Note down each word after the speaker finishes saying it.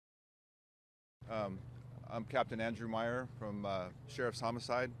Um, I'm Captain Andrew Meyer from Sheriff's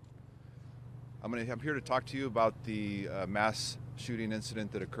Homicide. I'm here to talk to you about the mass shooting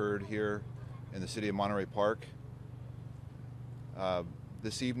incident that occurred here in the city of Monterey Park.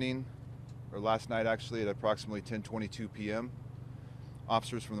 This evening, or last night actually, at approximately 10:22 p.m.,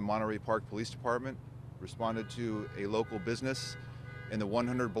 officers from the Monterey Park Police Department responded to a local business in the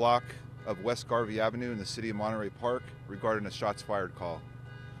 100 block of West Garvey Avenue in the city of Monterey Park regarding a shots fired call.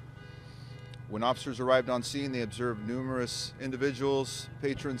 When officers arrived on scene, they observed numerous individuals,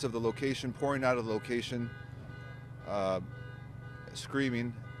 patrons of the location, pouring out of the location,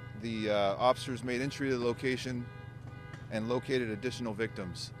 screaming. The officers made entry to the location and located additional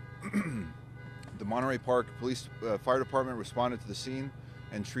victims. The Monterey Park Police Fire Department responded to the scene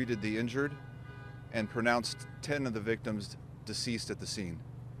and treated the injured and pronounced 10 of the victims deceased at the scene.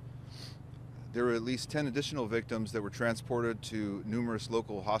 There were at least 10 additional victims that were transported to numerous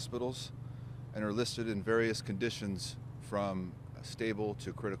local hospitals and are listed in various conditions from stable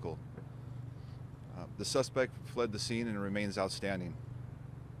to critical. The suspect fled the scene and remains outstanding.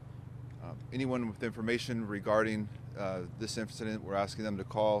 Anyone with information regarding this incident, we're asking them to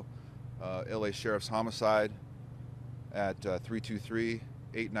call LA Sheriff's Homicide at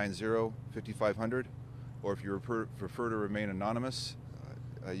 323-890-5500, or if you prefer to remain anonymous,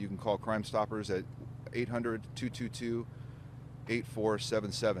 you can call Crime Stoppers at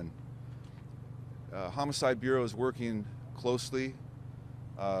 800-222-8477. Homicide Bureau is working closely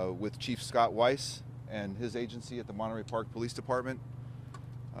with Chief Scott Weiss and his agency at the Monterey Park Police Department.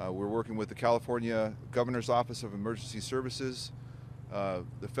 We're working with the California Governor's Office of Emergency Services,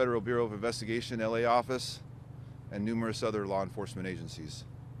 the Federal Bureau of Investigation LA office, and numerous other law enforcement agencies.